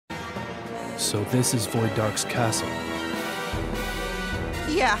So this is Void Dark's castle.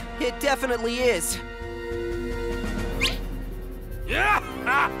 Yeah, it definitely is. Yeah!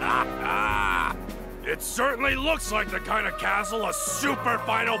 It certainly looks like the kind of castle a super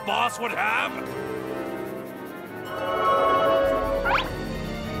final boss would have.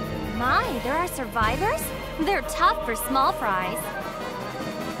 My, there are survivors? They're tough for small fries.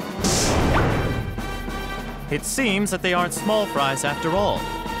 It seems that they aren't small fries after all.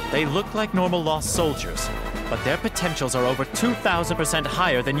 They look like normal lost soldiers, but their potentials are over 2,000%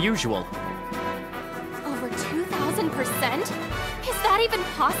 higher than usual. Over 2,000%? Is that even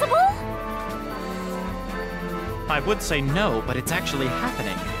possible? I would say no, but it's actually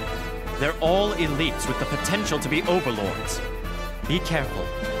happening. They're all elites with the potential to be overlords. Be careful.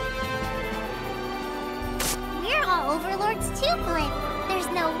 We're all overlords too, Flip. There's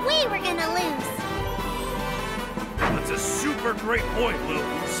no way we're gonna lose. That's a super great point, little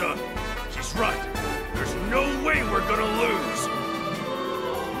Usa. She's right. There's no way we're gonna lose.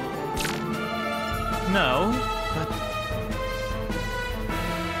 No, but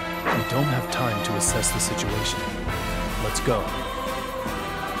We don't have time to assess the situation. Let's go.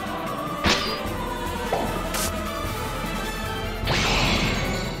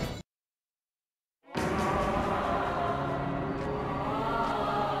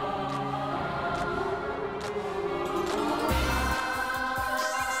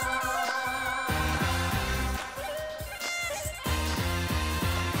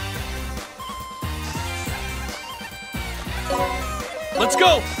 Let's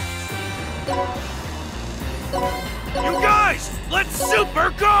go! You guys, let's super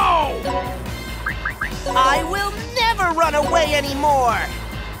go! I will never run away anymore!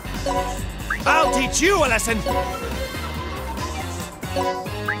 I'll teach you a lesson!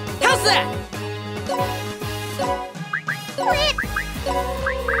 How's that? Flip! Flip!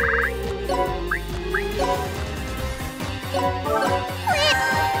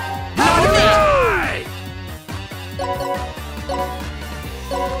 Alright!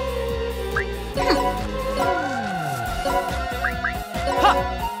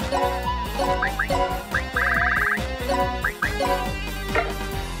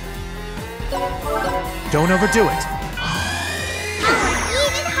 Don't overdo it.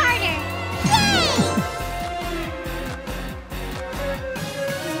 Even harder!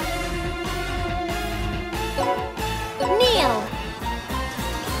 Yay! Kneel!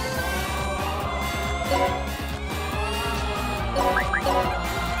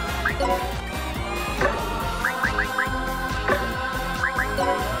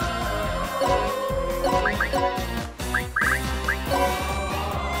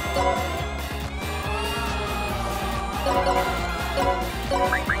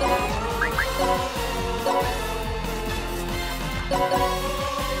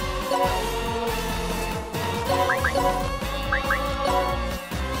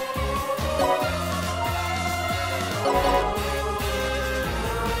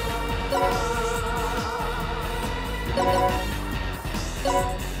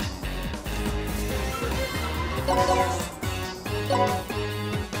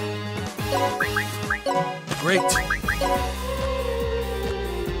 Great.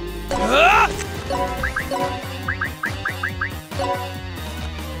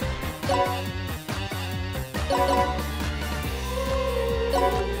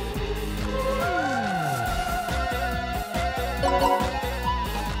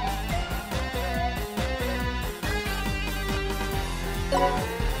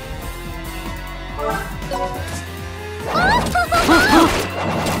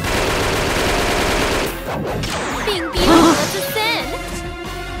 Being beautiful is a sin!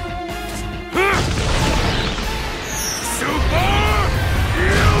 Super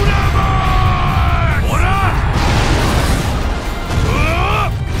Universe! What up?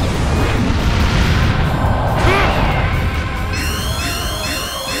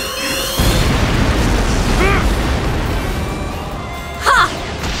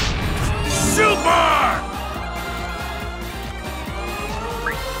 Super!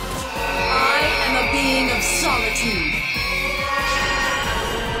 I am a being of solitude.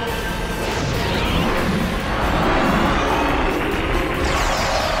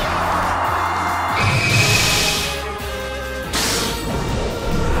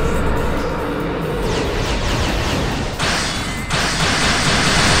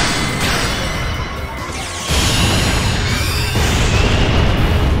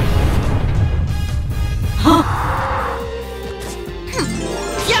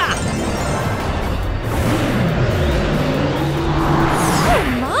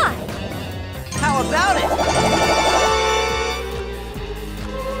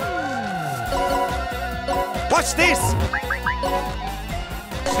 Watch this!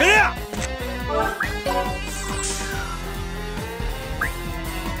 Yeah!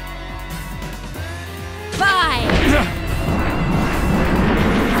 5,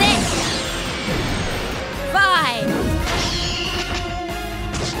 6, 5.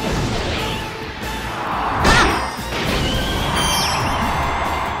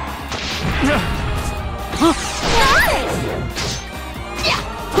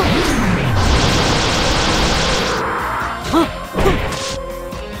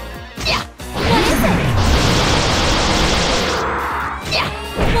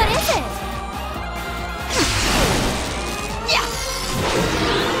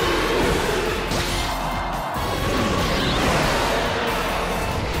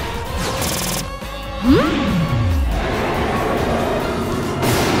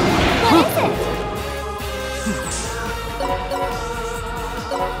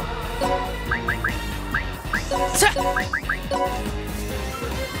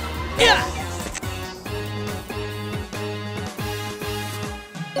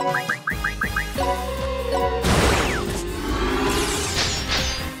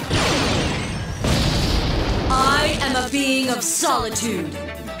 I am a being of solitude.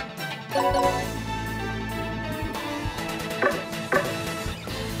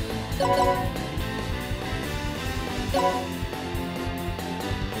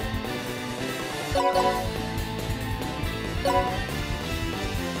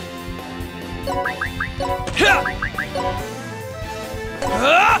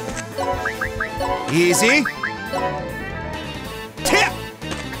 Easy. Tip.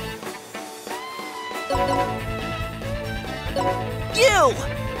 You!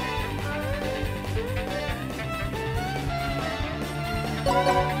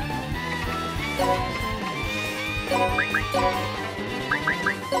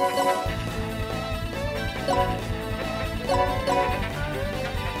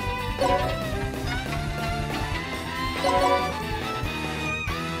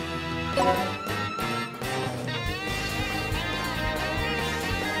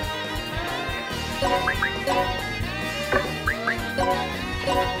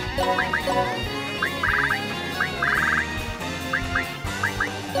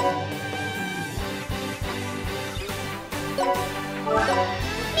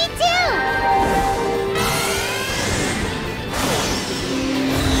 Me too!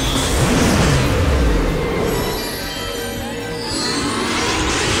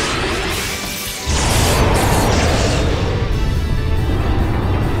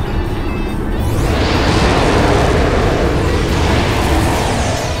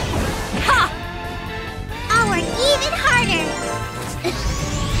 I'll work even harder!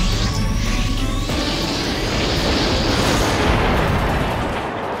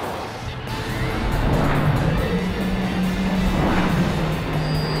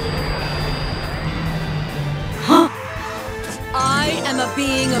 I am a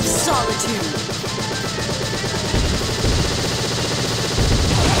being of solitude.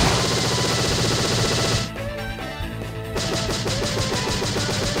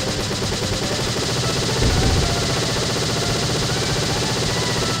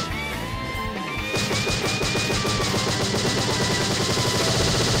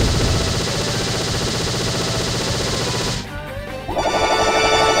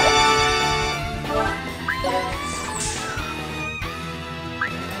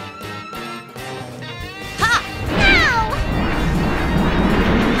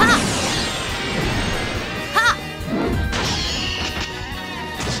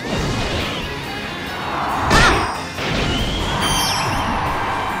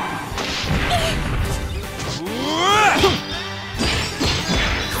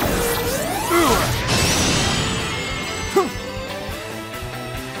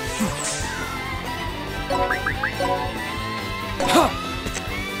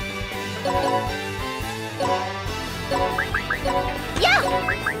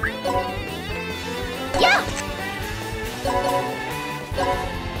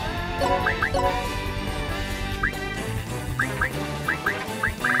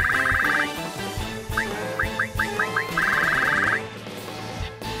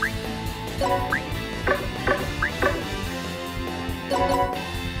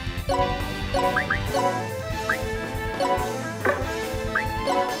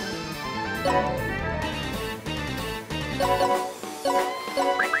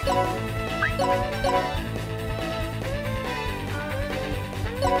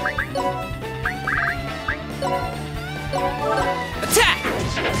 Attack!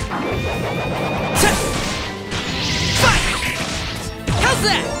 Fight! How's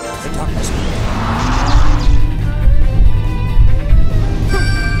that?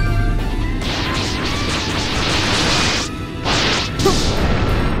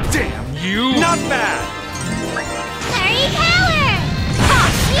 not bad! Hurry power! Ha!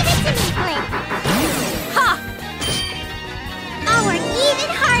 Leave it to me, Flip! Ha! I'll work even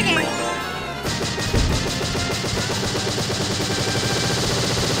harder!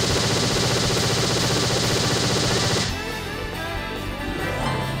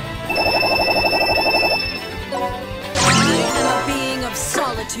 I am a being of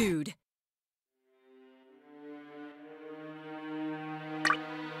solitude.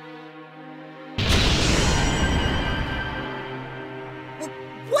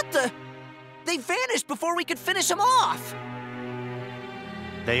 What the? They vanished before we could finish them off!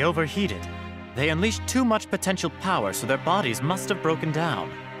 They overheated. They unleashed too much potential power, so their bodies must have broken down.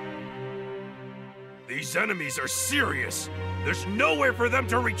 These enemies are serious. There's nowhere for them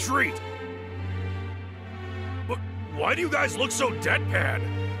to retreat. But why do you guys look so deadpan?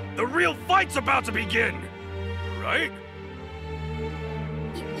 The real fight's about to begin, right?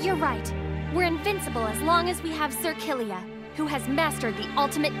 You're right. We're invincible as long as we have Zerkilia, who has mastered the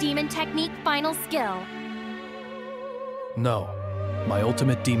ultimate demon technique final skill. No, my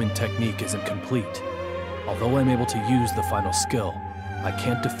ultimate demon technique isn't complete. Although I'm able to use the final skill, I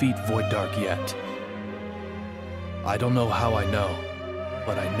can't defeat Void Dark yet. I don't know how I know,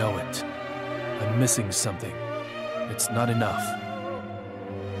 but I know it. I'm missing something. It's not enough.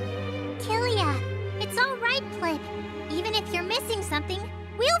 Kilia, it's all right, Flip. Even if you're missing something,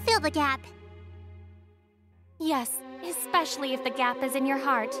 we'll fill the gap. Yes, especially if the gap is in your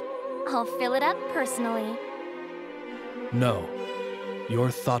heart. I'll fill it up personally. No, your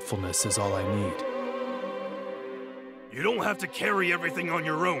thoughtfulness is all I need. You don't have to carry everything on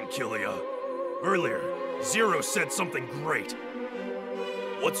your own, Kilia. Earlier, Zero said something great.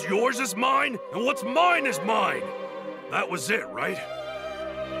 What's yours is mine, and what's mine is mine. That was it, right?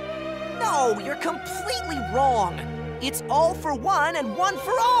 No, you're completely wrong. It's all for one and one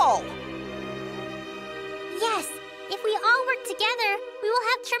for all. Yes, if we all work together, we will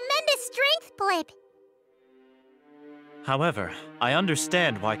have tremendous strength, Blip. However, I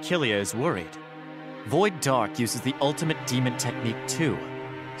understand why Kilia is worried. Void Dark uses the ultimate demon technique too,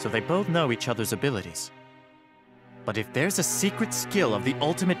 so they both know each other's abilities. But if there's a secret skill of the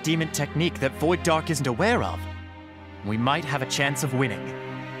ultimate demon technique that Void Dark isn't aware of, we might have a chance of winning.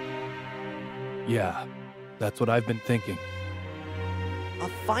 Yeah, that's what I've been thinking. A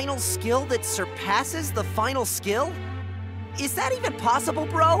final skill that surpasses the final skill? Is that even possible,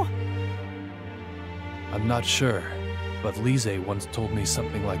 bro? I'm not sure, but Lise once told me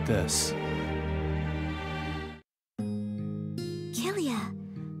something like this. Kilia,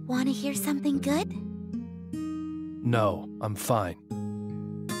 wanna hear something good? No, I'm fine.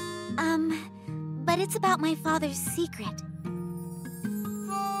 But it's about my father's secret.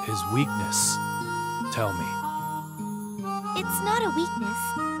 His weakness. Tell me. It's not a weakness,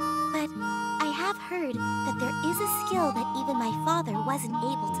 but I have heard that there is a skill that even my father wasn't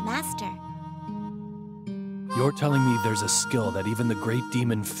able to master. You're telling me there's a skill that even the great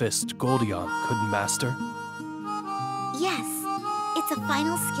demon fist Goldion couldn't master? Yes, it's a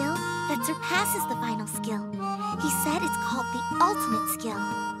final skill that surpasses the final skill. He said it's called the ultimate skill.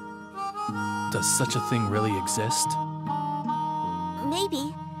 Does such a thing really exist?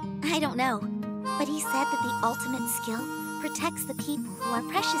 Maybe. I don't know. But he said that the ultimate skill protects the people who are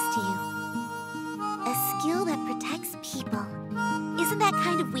precious to you. A skill that protects people. Isn't that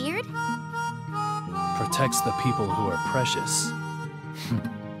kind of weird? Protects the people who are precious.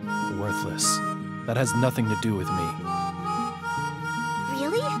 Worthless. That has nothing to do with me.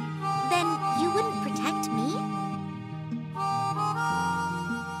 Really? Then you wouldn't protect me?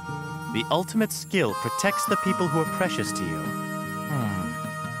 The ultimate skill protects the people who are precious to you.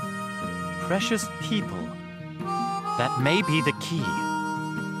 Precious people. That may be the key.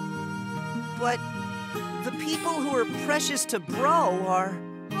 But the people who are precious to Bro are...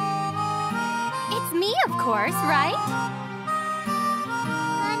 It's me, of course, right?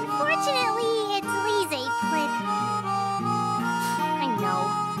 Unfortunately, it's Lise, Flip. I know.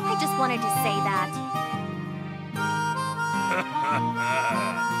 I just wanted to say that.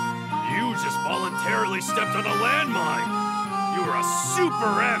 You just voluntarily stepped on a landmine. You're a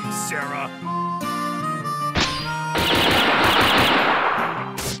Super M, Sarah.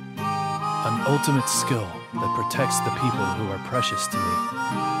 An ultimate skill that protects the people who are precious to me.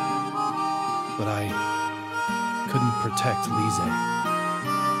 But I couldn't protect Lise.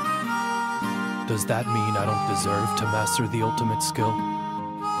 Does that mean I don't deserve to master the ultimate skill?